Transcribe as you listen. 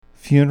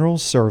funeral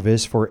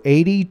service for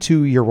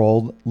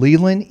 82-year-old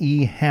Leland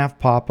E.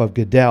 Halfpop of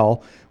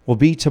Goodell will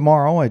be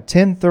tomorrow at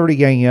 10:30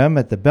 a.m.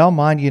 at the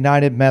Belmont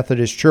United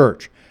Methodist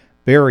Church.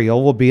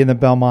 Burial will be in the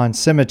Belmont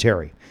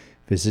Cemetery.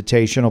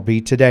 Visitation will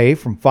be today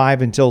from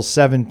 5 until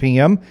 7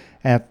 p.m.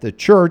 at the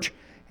church.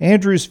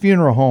 Andrews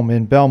Funeral Home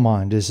in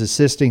Belmont is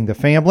assisting the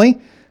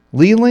family.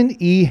 Leland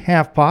E.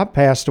 Halfpop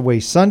passed away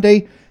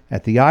Sunday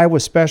at the Iowa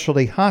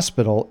Specialty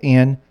Hospital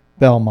in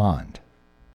Belmont.